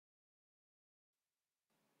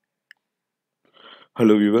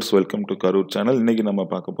Hello viewers, welcome to KARUR channel. இன்னைக்கு நம்ம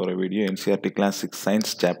பார்க்க போற video NCERT Class-VI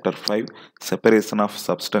Science Chapter 5 Separation of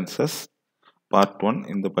Substances Part 1.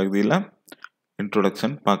 இந்த பகுதியில்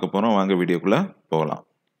இன்ட்ரோடக்ஷன் பார்க்க போறோம். வாங்க வீடியோக்குள்ள போகலாம்.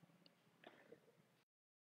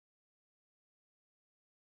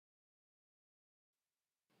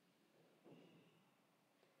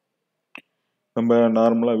 நம்ம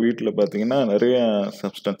நார்மலாக வீட்டில் பார்த்தீங்கன்னா நிறைய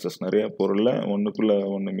சப்ஸ்டன்சஸ், நிறைய பொருளில் ஒன்றுக்குள்ளே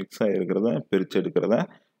ஒன்று மிக்ஸ் ஆகிருக்கிறத பிரித்து எடுக்கிறத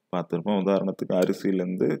பார்த்துருப்போம். உதாரணத்துக்கு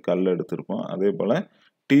அரிசியிலேருந்து கல் எடுத்திருப்போம். அதே போல்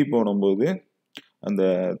டீ போடும்போது அந்த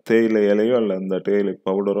தேயிலை இலையோ இல்லை அந்த தேயிலை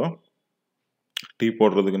பவுடரோ டீ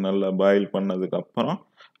போடுறதுக்கு நல்லா பாயில் பண்ணதுக்கு அப்புறம்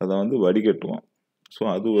அதை வந்து வடிகட்டுவோம். ஸோ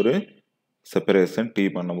அது ஒரு செப்பரேஷன். டீ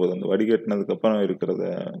பண்ணும்போது அந்த வடிகட்டினதுக்கப்புறம் இருக்கிறத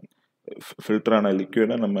ஃபில்டரான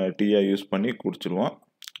லிக்விடை நம்ம டீயாக யூஸ் பண்ணி குடிச்சிடுவோம்.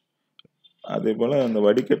 அதே போல் அந்த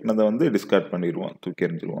வடிகட்டினதை வந்து டிஸ்கார்ட் பண்ணிடுவோம், தூக்கி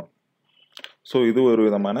எறிஞ்சிடுவோம். ஸோ இது ஒரு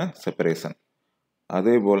விதமான செப்பரேஷன்.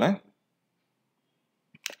 அதே போல்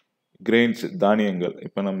கிரெயின்ஸ், தானியங்கள்,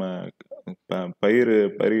 இப்போ நம்ம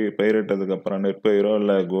பயிரிட்டதுக்கப்புறம் நெற்பயிரோ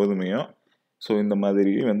இல்லை கோதுமையோ, ஸோ இந்த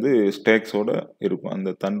மாதிரி வந்து ஸ்டேக்ஸோட இருக்கும்.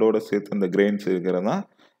 அந்த தண்டோட சேர்த்து அந்த கிரெயின்ஸ் இருக்கிறதா,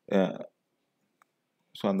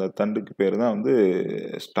 ஸோ அந்த தண்டுக்கு பேர் தான் வந்து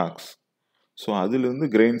ஸ்டாக்ஸ். ஸோ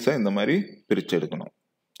அதுலேருந்து கிரெயின்ஸை இந்த மாதிரி பிரித்து எடுக்கணும்.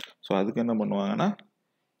 ஸோ அதுக்கு என்ன பண்ணுவாங்கன்னா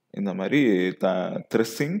இந்த மாதிரி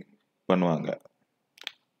த்ரெஸ்ஸிங் பண்ணுவாங்க.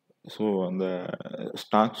 ஸோ அந்த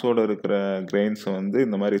ஸ்டாக்ஸோடு இருக்கிற கிரெயின்ஸை வந்து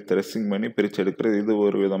இந்த மாதிரி த்ரெஸ்ஸிங் பண்ணி பிரித்து எடுக்கிறது, இது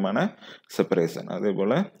ஒரு விதமான செப்பரேஷன். அதே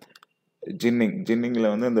போல் ஜின்னிங்கில்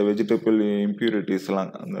வந்து அந்த வெஜிடபிள்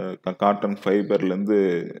இம்ப்யூரிட்டிஸ்லாம் அந்த காட்டன் ஃபைபர்லேருந்து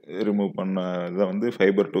ரிமூவ் பண்ண இதை வந்து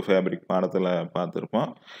ஃபைபர் டு ஃபேப்ரிக் பாடத்தில் பார்த்துருப்போம்.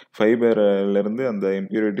 ஃபைபர்லேருந்து அந்த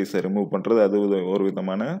இம்ப்யூரிட்டிஸை ரிமூவ் பண்ணுறது அது ஒரு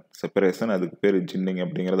விதமான செப்பரேஷன். அதுக்கு பேர் ஜின்னிங்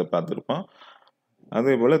அப்படிங்கிறத பார்த்துருப்போம்.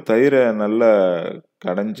 அதே போல் தயிரை நல்லா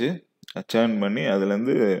கடைஞ்சி சேர்ன் பண்ணி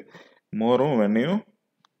அதுலேருந்து மோரும் வெண்ணையும்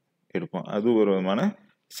எடுப்போம். அது ஒரு விதமான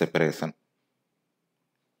செப்பரேஷன்.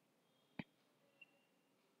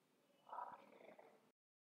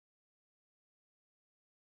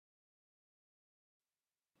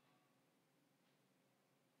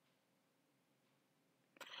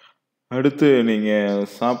 அடுத்து நீங்கள்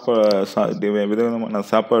விதவிதமான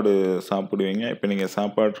சாப்பாடு சாப்பிடுவீங்க. இப்போ நீங்கள்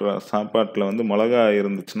சாப்பாட்டில் வந்து மிளகா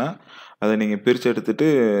இருந்துச்சுன்னா அதை நீங்கள் பிரித்து எடுத்துட்டு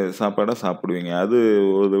சாப்பாடை சாப்பிடுவீங்க. அது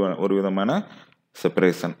ஒரு விதமான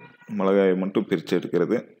செப்பரேஷன், மிளகாயை மட்டும் பிரித்து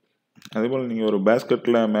எடுக்கிறது. அதேபோல் நீங்கள் ஒரு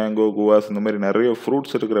பேஸ்கெட்டில் மேங்கோ, குவாஸ் இந்த மாதிரி நிறைய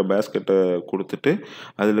ஃப்ரூட்ஸ் இருக்கிற பேஸ்கெட்டை கொடுத்துட்டு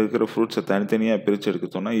அதில் இருக்கிற ஃப்ரூட்ஸை தனித்தனியாக பிரித்து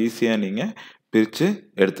எடுக்க சொன்னால் ஈஸியாக நீங்கள் பிரித்து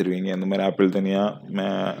எடுத்துடுவீங்க. இந்த மாதிரி ஆப்பிள் தனியாக,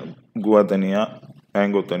 குவா தனியாக,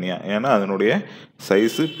 மேங்கோ தனியாக. ஏன்னா அதனுடைய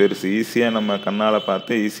சைஸு பெருசு. ஈஸியாக நம்ம கண்ணால்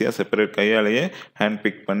பார்த்து ஈஸியாக செப்பரேட் கையாலேயே ஹேண்ட்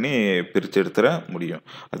பிக் பண்ணி பிரித்து எடுத்துட முடியும்.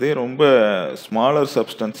 அதே ரொம்ப ஸ்மாலர்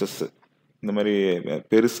சப்ஸ்டன்சஸ், இந்த மாதிரி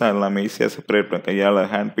பெருசாக இல்லாமல் ஈஸியாக செப்பரேட் கையால்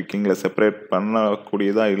ஹேண்ட் பிக்கிங்கில் செப்பரேட்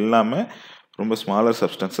பண்ணக்கூடியதாக இல்லாமல் ரொம்ப ஸ்மாலர்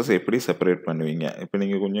சப்ஸ்டன்சஸ் எப்படி செப்பரேட் பண்ணுவீங்க? இப்போ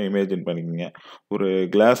நீங்கள் கொஞ்சம் இமேஜின் பண்ணிக்கோங்க. ஒரு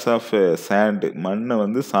கிளாஸ் ஆஃப் சாண்டு, மண்ணை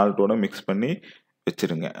வந்து சால்ட்டோட மிக்ஸ் பண்ணி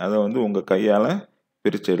வச்சுருங்க. அதை வந்து உங்கள் கையால்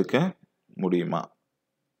பிரித்து எடுக்க முடியுமா?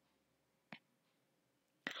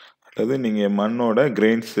 அல்லது நீங்கள் மண்ணோட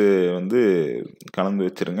கிரெயின்ஸு வந்து கலந்து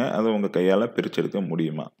வச்சுருங்க, அதை உங்கள் கையால் பிரித்து எடுக்க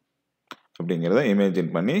முடியுமா அப்படிங்கிறத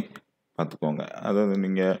இமேஜின் பண்ணி பார்த்துக்கோங்க. அதாவது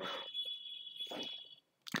நீங்கள்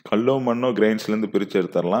கல்லோ மண்ணோ கிரெயின்ஸ்லேருந்து பிரித்து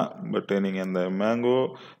எடுத்துடலாம். பட் நீங்கள் அந்த மேங்கோ,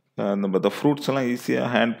 அந்த ஃப்ரூட்ஸ் எல்லாம்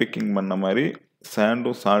ஈஸியாக ஹேண்ட் பிக்கிங் பண்ண மாதிரி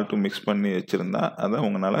சாண்டும் சால்ட்டும் மிக்ஸ் பண்ணி வச்சுருந்தா அதை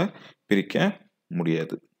உங்களால் பிரிக்க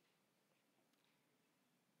முடியாது.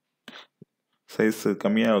 சைஸு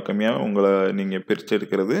கம்மியாக உங்களை நீங்கள் பிரித்து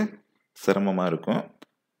எடுக்கிறது சிரமமாக இருக்கும்.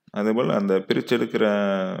 அதேபோல் அந்த பிரித்து எடுக்கிற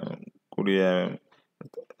கூடிய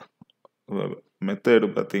மெத்தடு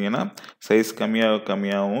பார்த்தீங்கன்னா சைஸ்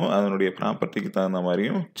கம்மியாகவும் அதனுடைய ப்ராப்பர்ட்டிக்கு தகுந்த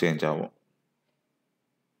மாதிரியும் சேஞ்ச் ஆகும்.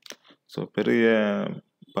 ஸோ பெரிய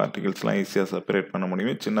பார்ட்டிகிள்ஸ்லாம் ஈஸியாக செப்பரேட் பண்ண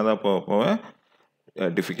முடியும். சின்னதாக போக போக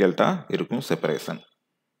டிஃபிகல்ட்டாக இருக்கும் செப்பரேஷன்.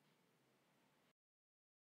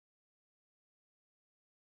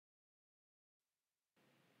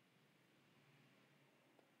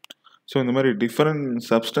 ஸோ இந்த மாதிரி டிஃப்ரெண்ட்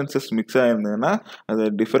சப்ஸ்டன்சஸ் மிக்ஸ் ஆகிருந்ததுன்னா அதை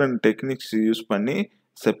டிஃப்ரெண்ட் டெக்னிக்ஸ் யூஸ் பண்ணி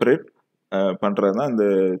செப்பரேட் பண்ணுறது தான் இந்த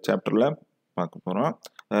சாப்டரில் பார்க்க போகிறோம்.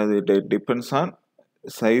 அதாவது டிபெண்ட்ஸ் ஆன்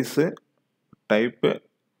சைஸு, டைப்பு.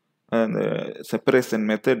 அந்த separation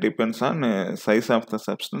method depends on size of the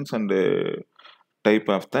substance and type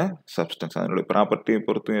of the substance. அதனுடைய ப்ராப்பர்ட்டியை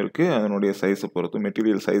பொறுத்தும் இருக்குது, அதனுடைய சைஸை பொறுத்தும்,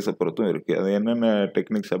 மெட்டீரியல் சைஸை பொறுத்தும் இருக்குது. அது என்னென்ன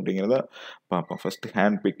டெக்னிக்ஸ் அப்படிங்கிறத பார்ப்போம். ஃபஸ்ட்டு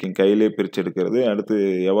ஹேண்ட் பிக்கிங், கையிலே பிரித்து எடுக்கிறது. அடுத்து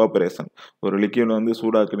எவாபரேஷன். ஒரு லிக்யூட் வந்து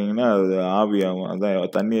சூடாக்குனீங்கன்னா அது ஆவியாகும். அதான்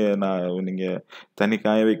தண்ணியை நீங்கள் தண்ணி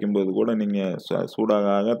காய வைக்கும்போது கூட நீங்கள்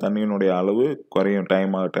சூடாக தண்ணியினுடைய அளவு குறையும்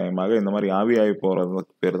டைம் ஆக இந்த மாதிரி ஆவியாகி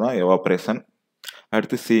போகிறதுக்கு பேர் தான் எவாபரேஷன்.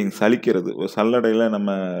 அடுத்து சீயிங், சலிக்கிறது. ஒரு சல்லடையில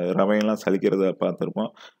நம்ம ரவையெல்லாம் சலிக்கிறத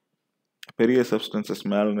பார்த்துருப்போம். பெரிய சப்ஸ்டன்சஸ்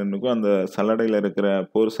மேலே நின்றுக்கும், அந்த சல்லடையில் இருக்கிற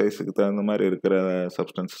போர் சைஸுக்கு தகுந்த மாதிரி இருக்கிற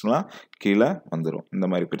சப்ஸ்டன்சஸ்லாம் கீழே வந்துடும். இந்த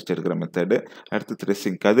மாதிரி பிரித்து எடுக்கிற மெத்தடு. அடுத்து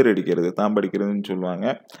த்ரெஸ்ஸிங், கதிர் அடிக்கிறது, தாம்படிக்கிறதுன்னு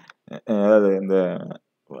சொல்லுவாங்க. அதாவது இந்த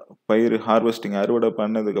பயிர் ஹார்வெஸ்டிங் அறுவடை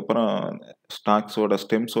பண்ணதுக்கப்புறம்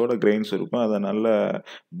ஸ்டெம்ஸோட கிரெயின்ஸ் இருக்கும், அதை நல்லா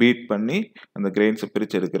பீட் பண்ணி அந்த கிரெயின்ஸை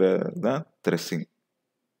பிரித்து எடுக்கிறது தான் த்ரெஸ்ஸிங்.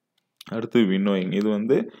 அடுத்து வின்னோயிங், இது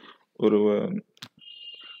வந்து ஒரு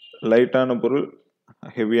லைட்டான பொருள்,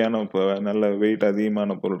 ஹெவியான நல்ல வெயிட்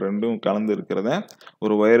அதிகமான பொருள் ரெண்டும் கலந்து இருக்கிறத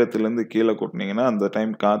ஒரு உயரத்துலேருந்து கீழே கொட்டினீங்கன்னா, அந்த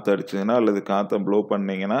டைம் காற்று அடிச்சதுன்னா அல்லது காற்றை ப்ளோ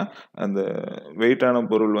பண்ணிங்கன்னா அந்த வெயிட்டான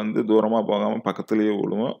பொருள் வந்து தூரமாக போகாமல் பக்கத்துலேயே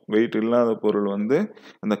விழுவும். வெயிட் இல்லாத பொருள் வந்து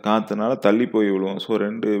அந்த காற்றுனால தள்ளி போய் விழுவும். ஸோ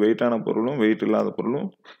 2 வெயிட்டான பொருளும் வெயிட் இல்லாத பொருளும்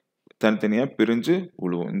தனித்தனியாக பிரிஞ்சு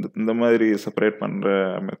விழுவும். இந்த மாதிரி செப்பரேட் பண்ணுற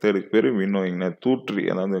மெத்தடுக்கு பேர் வின்னோயிங். தூற்றி,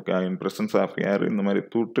 அதாவது இன் ப்ரெசன்ஸ் ஆஃப் ஏர் இந்த மாதிரி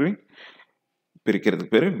தூற்றி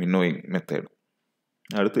பிரிக்கிறதுக்கு பேர் வின்னோயிங் மெத்தட்.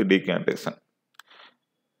 அடுத்து டீகான்டேஷன்.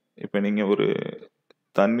 இப்போ நீங்கள் ஒரு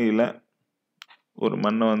தண்ணியில் ஒரு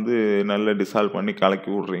மண்ணை வந்து நல்லா டிசால்வ் பண்ணி கலக்கி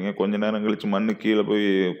விட்றீங்க. கொஞ்ச நேரம் கழித்து மண் கீழே போய்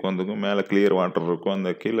உட்காந்துக்கும், மேலே கிளியர் வாட்டர் இருக்கும்.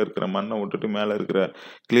 அந்த கீழே இருக்கிற மண்ணை விட்டுட்டு மேலே இருக்கிற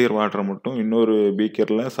கிளியர் வாட்டரை மட்டும் இன்னொரு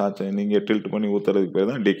பீக்கரில் நீங்கள் டில்ட் பண்ணி ஊற்றுறதுக்கு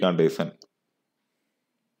பேர் தான் டீகான்டேஷன்.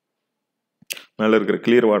 மேலே இருக்கிற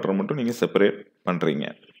கிளியர் வாட்டரை மட்டும் நீங்கள் செப்பரேட் பண்ணுறீங்க.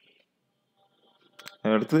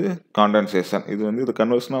 அடுத்து காண்டன்சேஷன். இது வந்து இது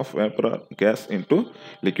conversion of vapour case into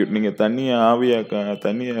liquid. நீங்கள்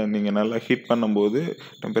தண்ணியை நீங்கள் நல்லா ஹீட் பண்ணும்போது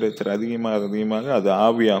டெம்பரேச்சர் அதிகமாக அது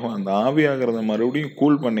ஆவியாகும். அந்த ஆவியாகிறத மறுபடியும்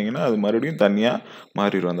கூல் பண்ணிங்கன்னா அது மறுபடியும் தண்ணியாக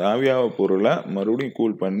மாறிடும். அந்த ஆவியாக பொருளை மறுபடியும்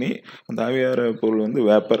கூல் பண்ணி, அந்த ஆவியாகிற பொருள் வந்து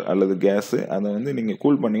வேப்பர் அல்லது கேஸு, அதை வந்து நீங்கள்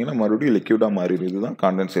கூல் பண்ணிங்கன்னா மறுபடியும் லிக்விடாக மாறிடும். இதுதான்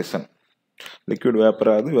காண்டன்சேஷன். லிக்விட்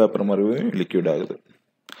வேப்பர் ஆகுது, வேப்பர் மறுபடியும் லிக்விட் ஆகுது.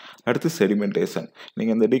 அடுத்து செடிமெண்டேஷன்.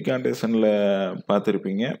 நீங்கள் இந்த டீகான்டேஷனில்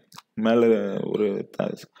பார்த்துருப்பீங்க, மேலே ஒரு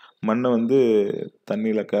மண்ணை வந்து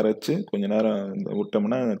தண்ணியில் கரைச்சி கொஞ்ச நேரம்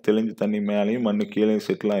விட்டோம்னா தெளிஞ்ச தண்ணி மேலேயும் மண் கீழேயும்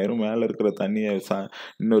செட்டில் ஆயிரும். மேலே இருக்கிற தண்ணியை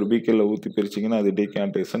இன்னொரு பீக்கரில் ஊற்றி பிரிச்சிங்கன்னா அது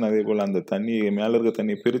டீகான்டேஷன். அதே போல் அந்த தண்ணி மேலே இருக்கிற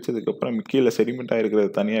தண்ணியை பிரித்ததுக்கப்புறம் கீழே செடிமெண்ட்டாக இருக்கிற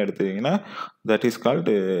தனியாக எடுத்துக்கிட்டிங்கன்னா தட் இஸ்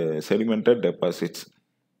கால்டு செடிமெண்டட் டெபாசிட்ஸ்.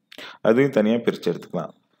 அதையும் தனியாக பிரித்து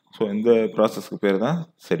எடுத்துக்கலாம். ஸோ இந்த ப்ராசஸ்க்கு பேர் தான்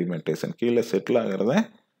செடிமெண்டேஷன். கீழே செட்டில் ஆகிறத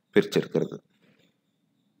பிரித்து எடுக்கிறது.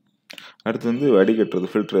 அடுத்து வந்து வடிகட்டுறது,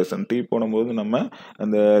 ஃபில்ட்ரேஷன். டீ போடும்போது நம்ம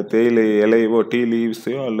அந்த தேயிலை இலையவோ டீ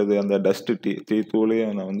லீவ்ஸையோ அல்லது அந்த டஸ்ட்டு டீ தூளையோ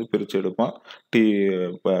நம்ம வந்து பிரித்து எடுப்போம் டீ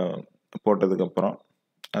போட்டதுக்கப்புறம்.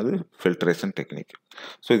 அது ஃபில்ட்ரேஷன் டெக்னிக்.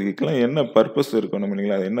 ஸோ இதுக்கெல்லாம் என்ன பர்பஸ் இருக்கணும்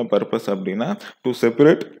இல்லைங்களா? அது என்ன பர்பஸ் அப்படின்னா, டு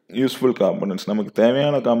செப்பரேட் யூஸ்ஃபுல் காம்பனன்ட்ஸ். நமக்கு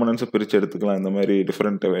தேவையான காம்பனன்ட்ஸை பிரித்து எடுத்துக்கலாம் இந்த மாதிரி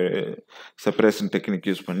டிஃப்ரெண்ட் செப்பரேஷன்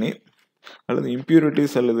டெக்னிக் யூஸ் பண்ணி. அல்லது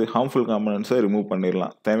இம்ப்யூரிட்டிஸ் அல்லது ஹார்ம்ஃபுல் காம்பனன்ட்ஸை ரிமூவ்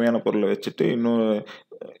பண்ணிடலாம். தேவையான பொருளை வச்சுட்டு இன்னும்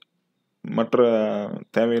மற்ற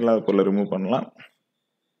தேவையில்லாத பொருளை ரிமூவ் பண்ணலாம்.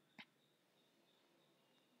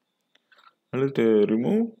 அல்லது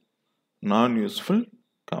ரிமூவ் நான் யூஸ்ஃபுல்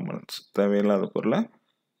காம்பனன்ட்ஸ், தேவையில்லாத பொருளை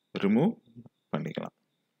ரிமூவ் பண்ணிக்கலாம்.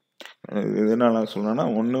 எதனால சொல்லணும்னா,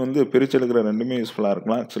 ஒன்று வந்து பிரிச்செடுக்கிற ரெண்டுமே யூஸ்ஃபுல்லாக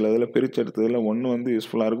இருக்கலாம். சில இதில் பிரிச்செடுத்ததில் ஒன்று வந்து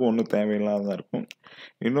யூஸ்ஃபுல்லாக இருக்கும், ஒன்று தேவையில்லாததாக இருக்கும்.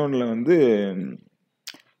 இன்னொன்றில் வந்து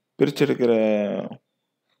பிரிச்செடுக்கிற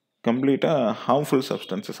கம்ப்ளீட்டாக ஹார்ம்ஃபுல்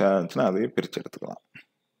சப்ஸ்டன்சஸ் இருந்துச்சுன்னா அதையே பிரித்து எடுத்துக்கலாம்.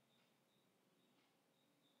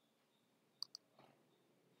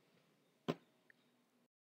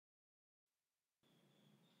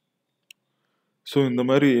 ஸோ இந்த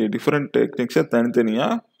மாதிரி டிஃப்ரெண்ட் டெக்னிக்ஸை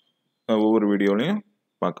தனித்தனியாக ஒவ்வொரு வீடியோலையும்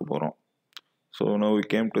பார்க்க போகிறோம். So now we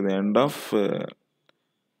came to the end of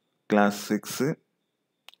Class 6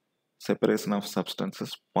 separation of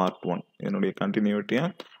substances Part 1. என்னுடைய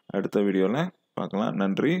கண்டினியூட்டியாக அடுத்த வீடியோவில் பார்க்கலாம்.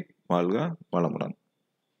 நன்றி, வாழ்க வளமுடன்.